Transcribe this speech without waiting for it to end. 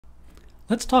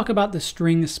Let's talk about the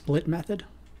string split method.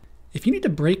 If you need to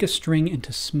break a string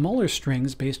into smaller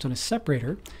strings based on a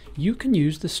separator, you can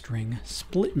use the string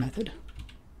split method.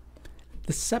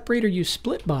 The separator you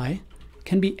split by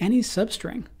can be any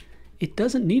substring. It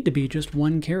doesn't need to be just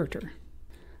one character.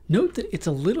 Note that it's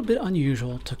a little bit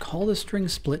unusual to call the string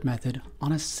split method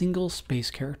on a single space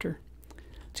character.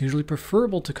 It's usually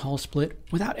preferable to call split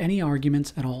without any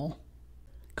arguments at all.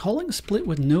 Calling split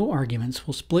with no arguments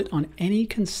will split on any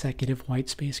consecutive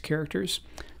whitespace characters,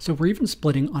 so we're even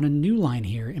splitting on a new line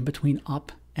here in between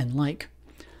up and like.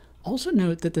 Also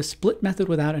note that the split method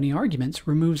without any arguments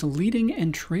removes leading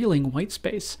and trailing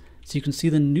whitespace, so you can see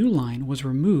the new line was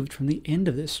removed from the end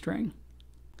of this string.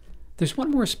 There's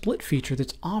one more split feature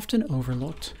that's often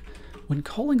overlooked. When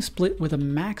calling split with a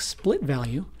max split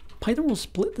value, Python will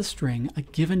split the string a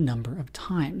given number of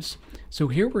times. So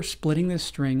here we're splitting this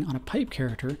string on a pipe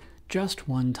character just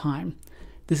one time.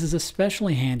 This is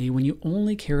especially handy when you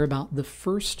only care about the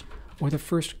first or the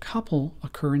first couple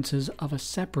occurrences of a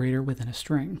separator within a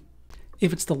string.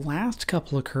 If it's the last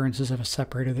couple occurrences of a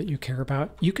separator that you care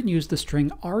about, you can use the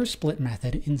string rsplit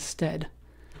method instead.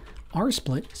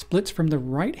 Rsplit splits from the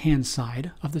right-hand side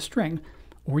of the string,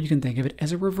 or you can think of it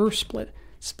as a reverse split,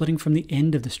 splitting from the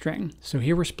end of the string. So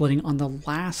here we're splitting on the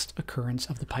last occurrence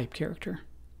of the pipe character.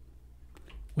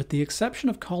 With the exception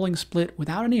of calling split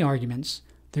without any arguments,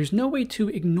 there's no way to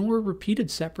ignore repeated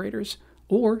separators,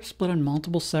 or split on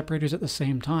multiple separators at the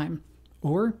same time,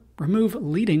 or remove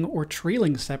leading or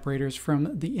trailing separators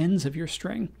from the ends of your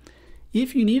string.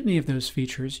 If you need any of those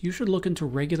features, you should look into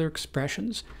regular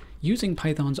expressions using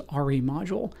Python's RE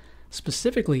module.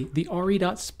 Specifically, the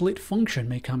re.split function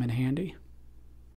may come in handy.